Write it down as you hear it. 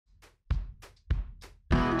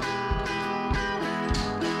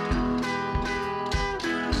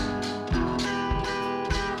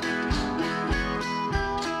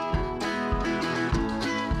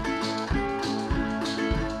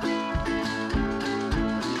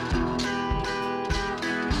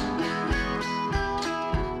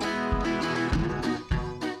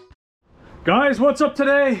Guys, what's up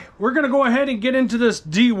today? We're gonna go ahead and get into this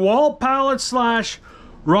DeWalt pallet slash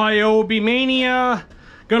Ryobi Mania.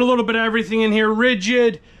 Got a little bit of everything in here.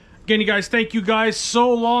 Rigid. Again, you guys, thank you guys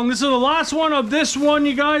so long. This is the last one of this one,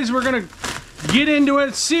 you guys. We're gonna get into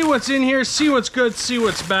it, see what's in here, see what's good, see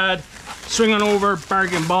what's bad. Swing on over,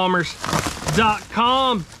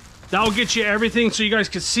 bargainbombers.com. That'll get you everything so you guys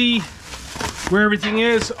can see where everything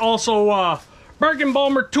is. Also, Bargain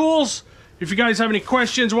Bomber tools. If you guys have any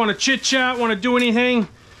questions, want to chit chat, want to do anything,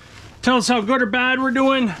 tell us how good or bad we're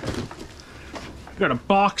doing. Got a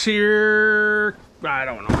box here. I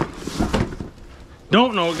don't know.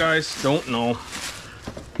 Don't know, guys. Don't know.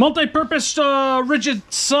 Multi-purpose rigid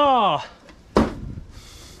saw.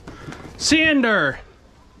 Sander.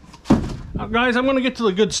 Now, guys, I'm going to get to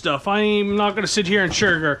the good stuff. I'm not going to sit here and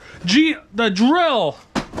sugar. The drill.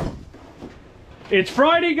 It's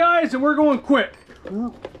Friday, guys, and we're going quick.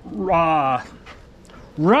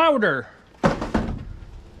 Router.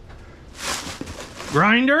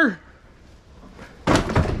 Grinder.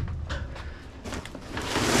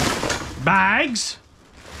 Bags.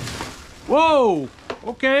 Whoa.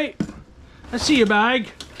 Okay. I see a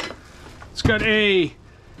bag. It's got a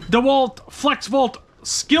DeWalt FlexVolt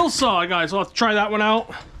skill saw, guys. We'll have to try that one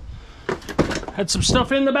out. Had some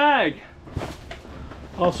stuff in the bag.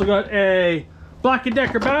 Also got a Black &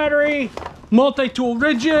 Decker battery, multi-tool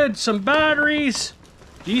rigid, some batteries.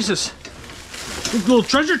 Jesus. Little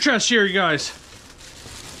treasure chest here, you guys.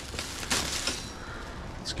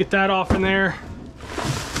 Let's get that off in there.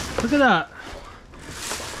 Look at that.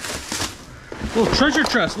 Little treasure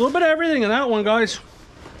chest. A little bit of everything in that one, guys.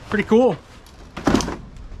 Pretty cool.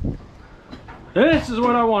 This is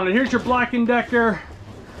what I wanted. Here's your Black & Decker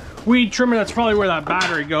weed trimmer. That's probably where that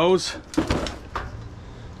battery goes.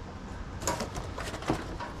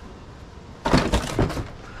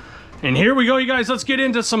 And here we go, you guys. Let's get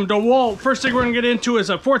into some DeWalt. First thing we're gonna get into is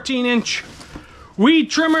a 14-inch weed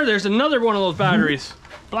trimmer. There's another one of those batteries.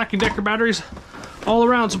 Black & Decker batteries all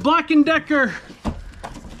around. So Black & Decker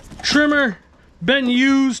trimmer, been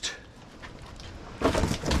used.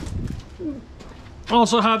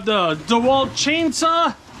 Also have the DeWalt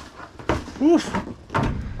chainsaw. Oof.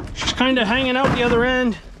 She's kind of hanging out the other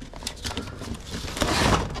end.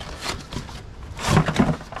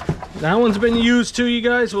 That one's been used too, you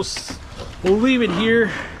guys. We'll leave it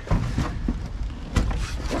here.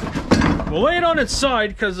 We'll lay it on its side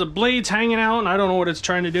because the blade's hanging out and I don't know what it's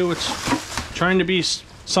trying to do. It's trying to be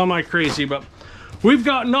semi-crazy, but we've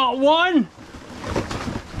got not one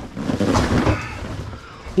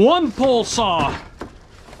pole saw,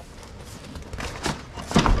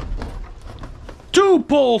 2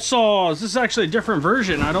 pole saws. This is actually a different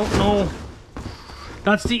version. I don't know.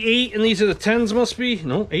 That's the 8 and these are the 10s must be.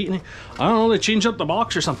 No, 8 and 8. I don't know, they changed up the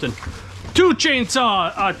box or something. 2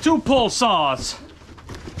 chainsaw, 2 pole saws.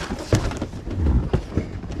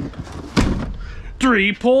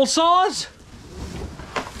 3 pole saws.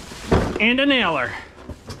 And a nailer.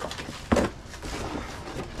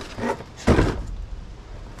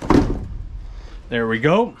 There we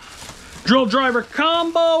go. Drill driver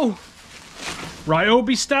combo.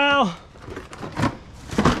 Ryobi style.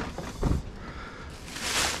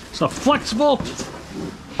 It's a FlexVolt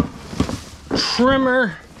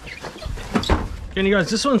trimmer. And you guys,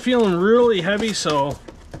 this one's feeling really heavy, so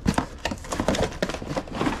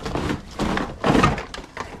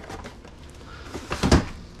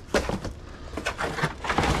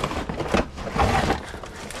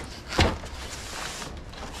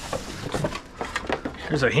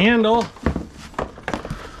there's a handle.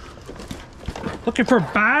 Looking for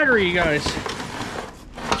battery, you guys.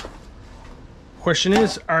 Question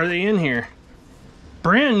is, are they in here?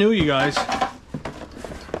 Brand new, you guys.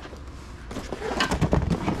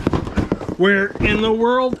 Where in the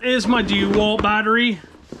world is my DeWalt battery?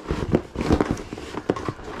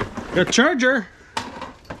 Got a charger.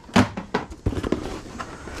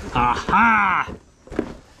 Aha!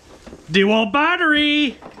 DeWalt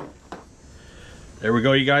battery! There we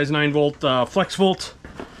go, you guys. 9-volt FlexVolt.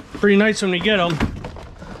 Pretty nice when we get them.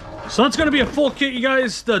 So that's going to be a full kit, you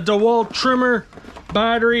guys. The DeWalt trimmer,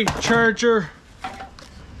 battery, charger.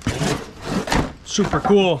 Super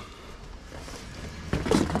cool.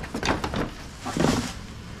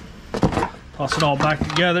 Toss it all back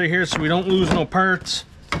together here so we don't lose no parts.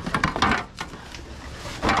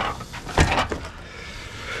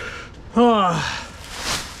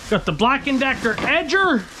 Got the Black & Decker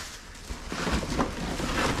edger.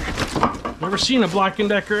 Never seen a Black &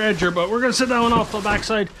 Decker edger, but we're going to set that one off the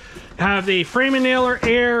backside. Have the frame and nailer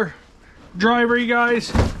air driver, you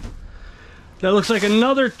guys. That looks like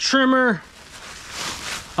another trimmer.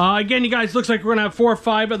 Again, you guys, looks like we're gonna have 4 or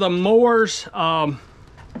 5 of the mowers. Not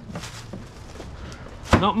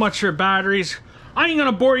much for batteries. I ain't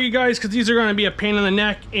gonna bore you guys because these are gonna be a pain in the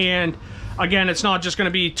neck, and again, it's not just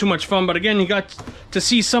gonna be too much fun, but again, you got to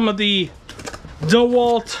see some of the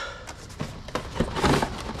DeWalt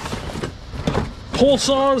pole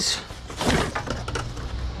saws.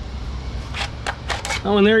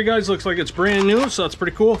 Oh, and there you guys, looks like it's brand new, so that's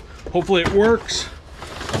pretty cool. Hopefully it works.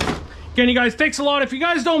 Again, you guys, thanks a lot. If you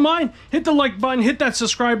guys don't mind, hit the like button, hit that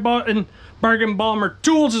subscribe button. Bargain Bomber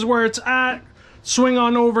Tools is where it's at. Swing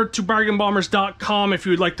on over to bargainbombers.com if you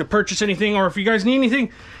would like to purchase anything, or if you guys need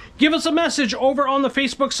anything, give us a message over on the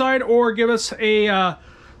Facebook side, or give us a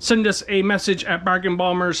send us a message at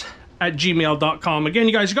bargainbombers@gmail.com. Again,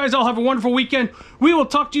 you guys all have a wonderful weekend. We will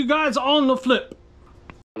talk to you guys on the flip.